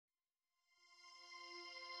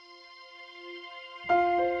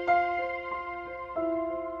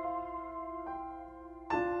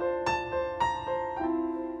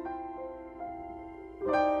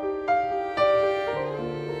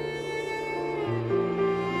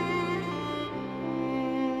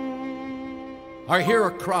I hear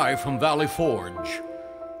a cry from Valley Forge,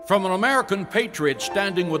 from an American patriot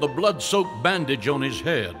standing with a blood-soaked bandage on his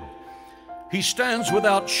head. He stands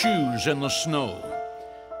without shoes in the snow.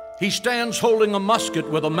 He stands holding a musket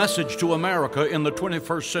with a message to America in the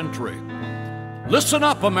 21st century. Listen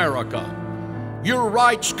up, America. Your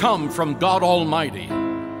rights come from God Almighty,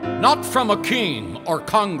 not from a king or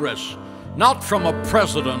Congress, not from a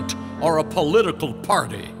president or a political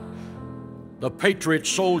party. The patriot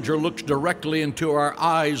soldier looks directly into our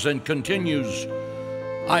eyes and continues,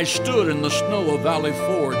 I stood in the snow of Valley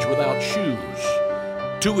Forge without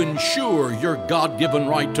shoes to ensure your God-given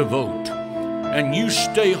right to vote. And you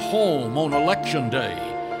stay home on election day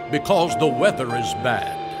because the weather is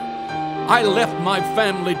bad. I left my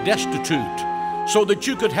family destitute so that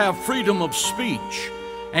you could have freedom of speech,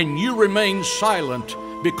 and you remain silent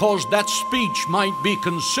because that speech might be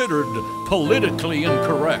considered politically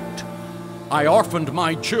incorrect. I orphaned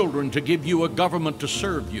my children to give you a government to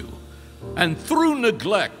serve you, and through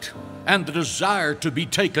neglect and the desire to be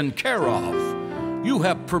taken care of, you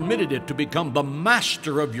have permitted it to become the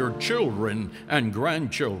master of your children and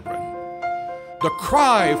grandchildren. The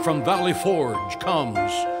cry from Valley Forge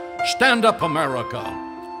comes, stand up, America.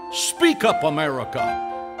 Speak up,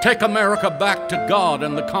 America. Take America back to God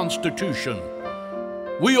and the Constitution.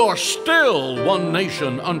 We are still one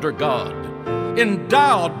nation under God,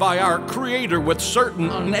 endowed by our Creator with certain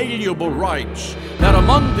unalienable rights, that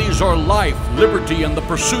among these are life, liberty, and the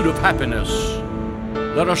pursuit of happiness.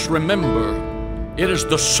 Let us remember, it is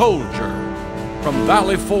the soldier from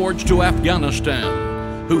Valley Forge to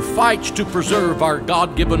Afghanistan who fights to preserve our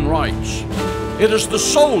God-given rights. It is the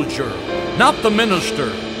soldier, not the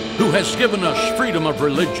minister, who has given us freedom of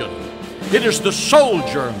religion. It is the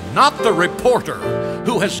soldier, not the reporter,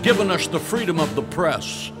 who has given us the freedom of the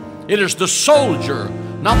press. It is the soldier,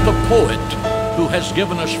 not the poet, who has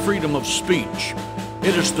given us freedom of speech.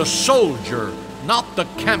 It is the soldier, not the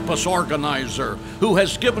campus organizer, who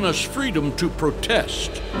has given us freedom to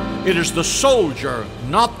protest. It is the soldier,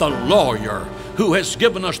 not the lawyer, who has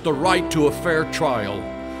given us the right to a fair trial.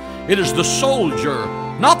 It is the soldier,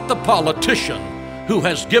 not the politician, who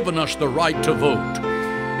has given us the right to vote.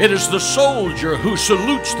 It is the soldier who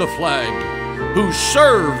salutes the flag, who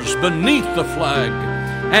serves beneath the flag,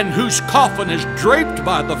 and whose coffin is draped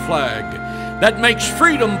by the flag, that makes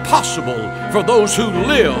freedom possible for those who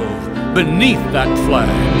live beneath that flag.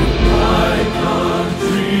 My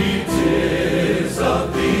country, 'tis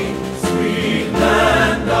of thee, sweet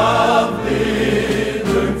land of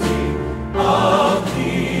liberty, of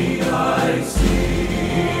thee I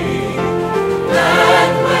sing.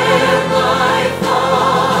 Land where my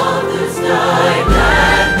fathers died,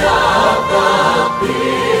 land of the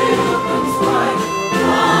pilgrim's pride,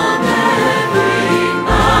 from every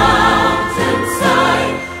mountainside,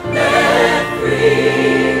 let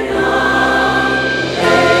freedom.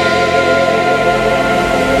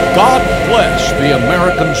 God bless the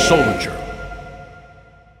American soldier.